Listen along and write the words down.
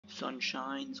sun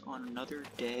shines on another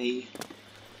day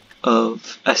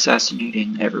of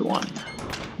assassinating everyone.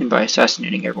 And by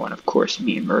assassinating everyone, of course,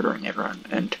 me murdering everyone.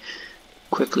 And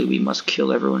quickly we must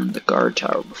kill everyone in the guard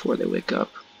tower before they wake up.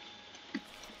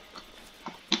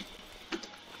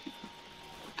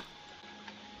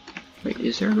 Wait,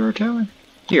 is there a guard tower?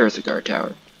 Here's the guard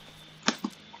tower.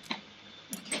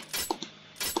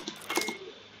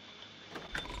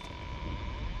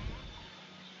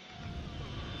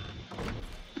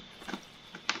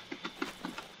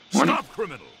 Stop,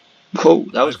 criminal! Whoa,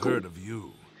 that was I've cool. heard of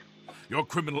you. Your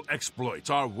criminal exploits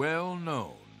are well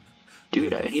known.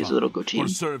 Dude, he's a little goatee. To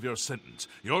serve your sentence,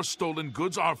 your stolen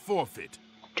goods are forfeit.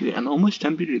 Dude, I'm almost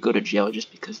tempted to go to jail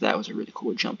just because that was a really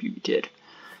cool jump you did.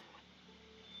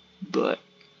 But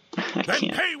I Then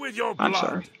can't. pay with your I'm blood.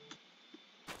 sorry.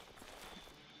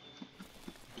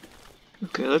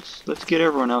 Okay, let's get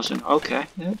everyone else in. Okay.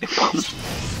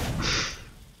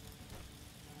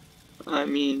 I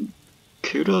mean,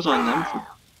 kudos on them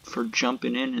for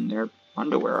jumping in their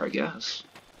underwear, I guess.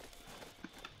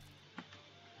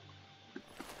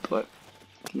 But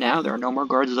now there are no more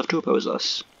guards left to oppose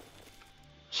us.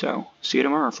 So, see you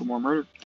tomorrow for more murder.